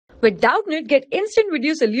With Doubtnut, get instant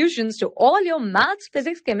video solutions to all your maths,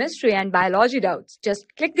 physics, chemistry, and biology doubts. Just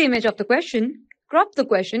click the image of the question, crop the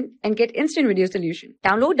question, and get instant video solution.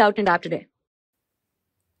 Download Doubtnut app today.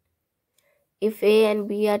 If A and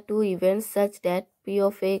B are two events such that P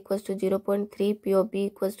of A equals to 0.3, P of B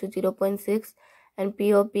equals to 0.6, and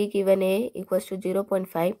P of B given A equals to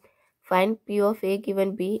 0.5, find P of A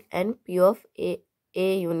given B and P of A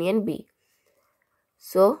union B.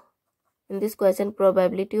 So, in this question,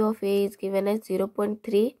 probability of A is given as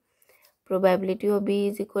 0.3, probability of B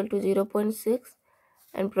is equal to 0.6,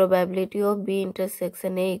 and probability of B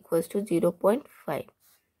intersection A equals to 0.5.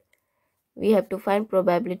 We have to find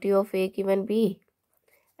probability of A given B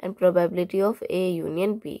and probability of A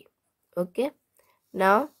union B. Okay.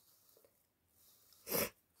 Now,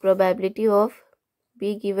 probability of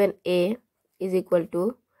B given A is equal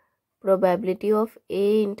to probability of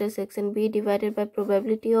A intersection B divided by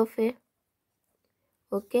probability of A.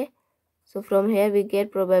 Okay. So, from here we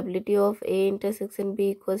get probability of A intersection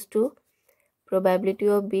B equals to probability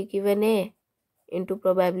of B given A into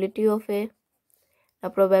probability of A. Now,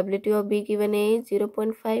 probability of B given A is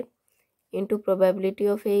 0.5 into probability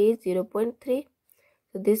of A is 0.3.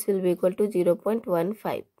 So, this will be equal to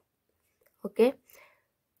 0.15. Okay.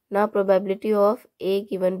 Now, probability of A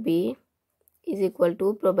given B is equal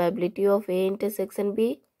to probability of A intersection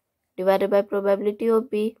B divided by probability of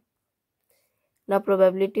B. Now,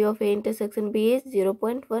 probability of A intersection B is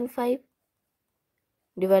 0.15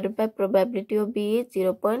 divided by probability of B is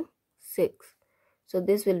 0.6. So,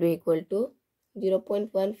 this will be equal to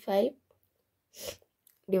 0.15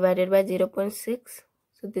 divided by 0.6.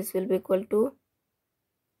 So, this will be equal to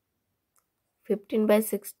 15 by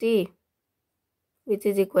 60, which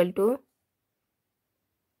is equal to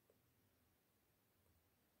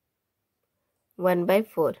 1 by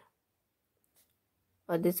 4,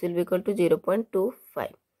 or this will be equal to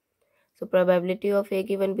 0.25. So, probability of A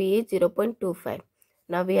given B is 0.25.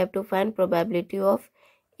 Now, we have to find probability of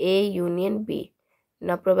A union B.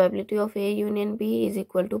 Now, probability of A union B is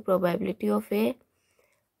equal to probability of A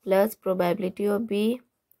plus probability of B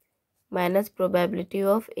minus probability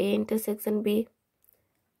of A intersection B.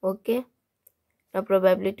 Okay. Now,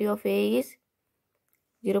 probability of A is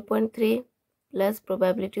 0.3 plus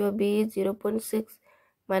probability of B is 0.6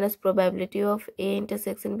 minus probability of A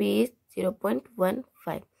intersection B is 0.15.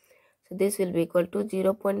 So, this will be equal to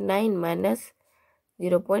 0.9 minus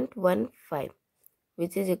 0.15,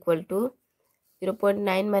 which is equal to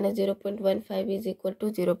 0.9 minus 0.15 is equal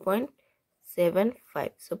to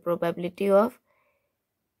 0.75. So, probability of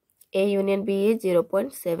A union B is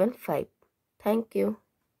 0.75. Thank you.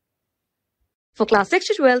 For class 6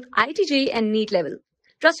 to 12, IIT JEE and NEET level.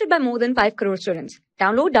 Trusted by more than 5 crore students.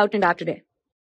 Download Doubtnut app today.